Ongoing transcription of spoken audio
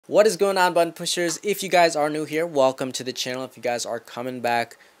What is going on, button pushers? If you guys are new here, welcome to the channel. If you guys are coming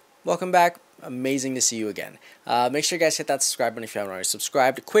back, welcome back. Amazing to see you again. Make sure you guys hit that subscribe button if you haven't already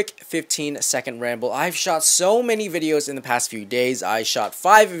subscribed. Quick 15-second ramble. I've shot so many videos in the past few days. I shot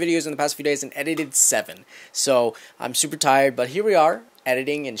 5 videos in the past few days and edited 7. So I'm super tired, but here we are,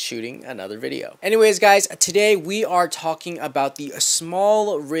 editing and shooting another video. Anyways, guys, today we are talking about the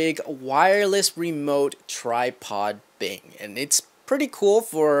small rig wireless remote tripod thing, and it's pretty cool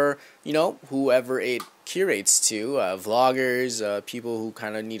for, you know, whoever it curates to, vloggers, people who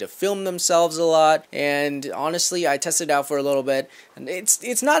kind of need to film themselves a lot. And honestly, I tested it out for a little bit, and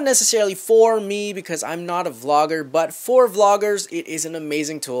it's not necessarily for me because I'm not a vlogger, but for vloggers it is an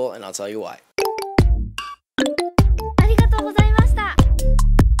amazing tool, and I'll tell you why.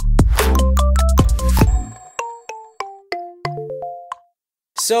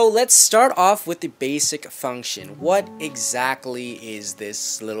 So let's start off with the basic function. What exactly is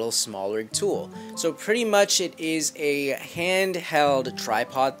this little small rig tool? So pretty much it is a handheld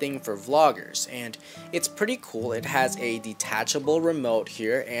tripod thing for vloggers, and it's pretty cool. It has a detachable remote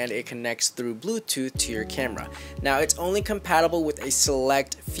here, and it connects through Bluetooth to your camera. Now it's only compatible with a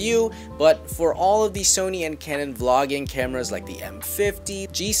select few, but for all of the Sony and Canon vlogging cameras like the M50,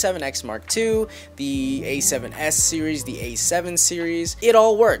 G7X Mark II, the A7S series, the A7 series, it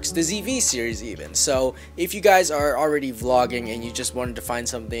all works, the ZV series even. So if you guys are already vlogging and you just wanted to find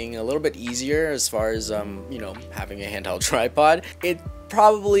something a little bit easier as far as you know, having a handheld tripod, it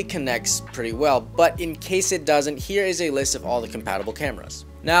probably connects pretty well. But in case it doesn't, here is a list of all the compatible cameras.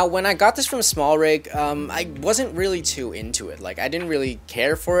 Now, when I got this from Small Rig, I wasn't really too into it. Like, I didn't really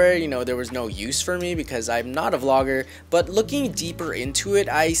care for it, you know, there was no use for me because I'm not a vlogger. But looking deeper into it,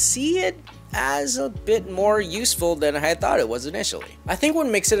 I see it as a bit more useful than I thought it was initially. I think what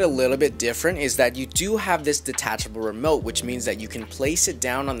makes it a little bit different is that you do have this detachable remote, which means that you can place it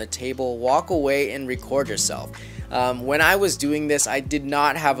down on the table, walk away, and record yourself. When I was doing this, I did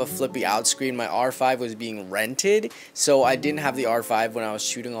not have a flippy out screen. My R5 was being rented, so I didn't have the R5 when I was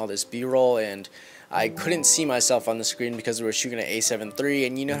shooting all this B-roll, and I couldn't see myself on the screen because we were shooting an A7 III,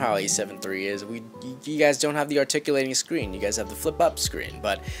 and you know how A7 III is. You guys don't have the articulating screen. You guys have the flip-up screen.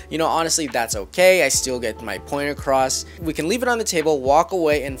 But, you know, honestly, that's okay. I still get my point across. We can leave it on the table, walk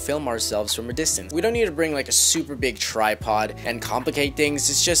away, and film ourselves from a distance. We don't need to bring like a super big tripod and complicate things.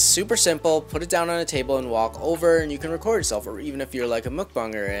 It's just super simple. Put it down on a table and walk over, and you can record yourself. Or even if you're like a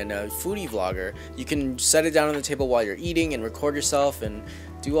mukbanger and a foodie vlogger, you can set it down on the table while you're eating and record yourself and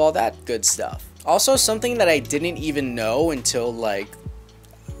do all that good stuff. Also, something that I didn't even know until like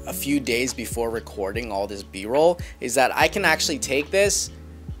a few days before recording all this B-roll is that I can actually take this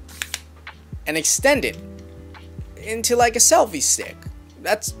and extend it into like a selfie stick.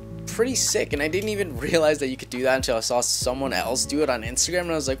 That's pretty sick, and I didn't even realize that you could do that until I saw someone else do it on Instagram,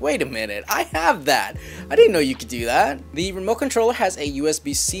 and I was like, wait a minute, I have that. I didn't know you could do that. The remote controller has a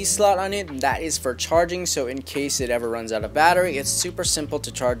USB-C slot on it, and that is for charging, so in case it ever runs out of battery, it's super simple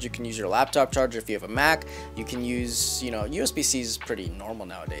to charge. You can use your laptop charger if you have a Mac. You can use, you know, USB-C is pretty normal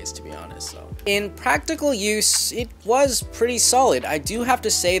nowadays, to be honest. So in practical use, it was pretty solid. I do have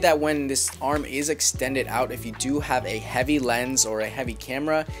to say that when this arm is extended out, if you do have a heavy lens or a heavy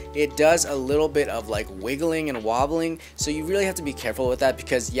camera, it does a little bit of like wiggling and wobbling, so you really have to be careful with that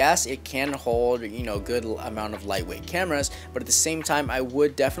because yes, it can hold, you know, good amount of lightweight cameras, but at the same time I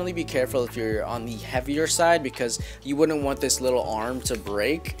would definitely be careful if you're on the heavier side because you wouldn't want this little arm to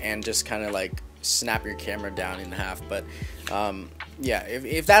break and just kind of like snap your camera down in half. But yeah,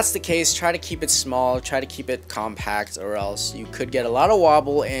 if that's the case, try to keep it small, try to keep it compact, or else you could get a lot of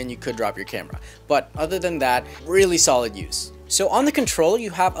wobble and you could drop your camera. But other than that, really solid use. So on the controller, you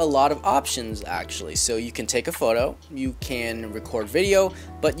have a lot of options actually. So you can take a photo, you can record video,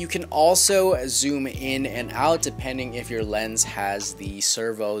 but you can also zoom in and out depending if your lens has the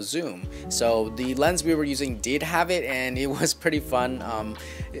servo zoom. So the lens we were using did have it, and it was pretty fun.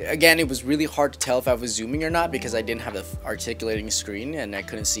 Again, it was really hard to tell if I was zooming or not because I didn't have the articulating screen and I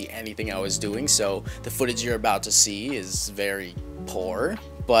couldn't see anything I was doing. So the footage you're about to see is very poor,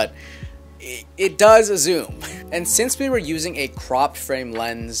 but it does zoom. And since we were using a cropped frame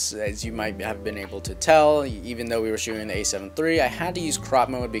lens, as you might have been able to tell, even though we were shooting the A7 III, I had to use crop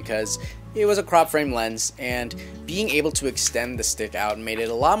mode because it was a crop frame lens, and being able to extend the stick out made it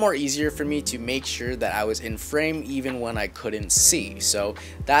a lot more easier for me to make sure that I was in frame even when I couldn't see. So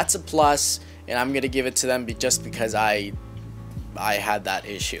that's a plus, and I'm gonna give it to them just because I had that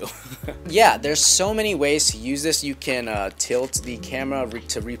issue. Yeah, there's so many ways to use this. You can tilt the camera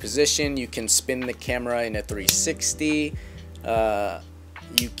to reposition. You can spin the camera in a 360.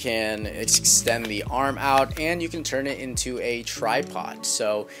 you can extend the arm out, and you can turn it into a tripod.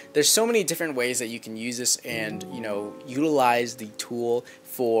 So there's so many different ways that you can use this and, you know, utilize the tool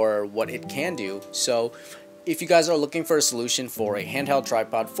for what it can do. So if you guys are looking for a solution for a handheld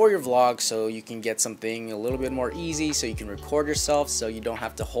tripod for your vlog, so you can get something a little bit more easy, so you can record yourself, so you don't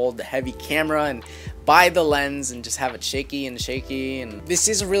have to hold the heavy camera and buy the lens and just have it shaky, and this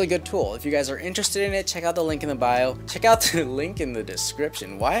is a really good tool. If you guys are interested in it, check out the link in the bio, check out the link in the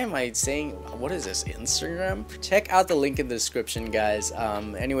description. Why am I saying, what is this, Instagram? Check out the link in the description, guys.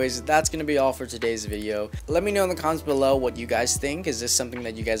 Anyways, that's gonna be all for today's video. Let me know in the comments below what you guys think. Is this something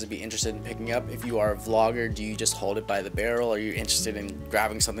that you guys would be interested in picking up? If you are a vlogger, do you just hold it by the barrel? Are you interested in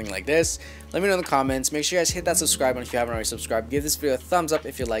grabbing something like this? Let me know in the comments. Make sure you guys hit that subscribe button if you haven't already subscribed. Give this video a thumbs up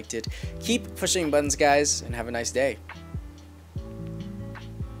if you liked it. Keep pushing buttons, guys, and have a nice day.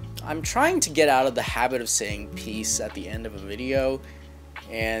 I'm trying to get out of the habit of saying peace at the end of a video,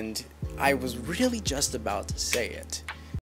 and I was really just about to say it.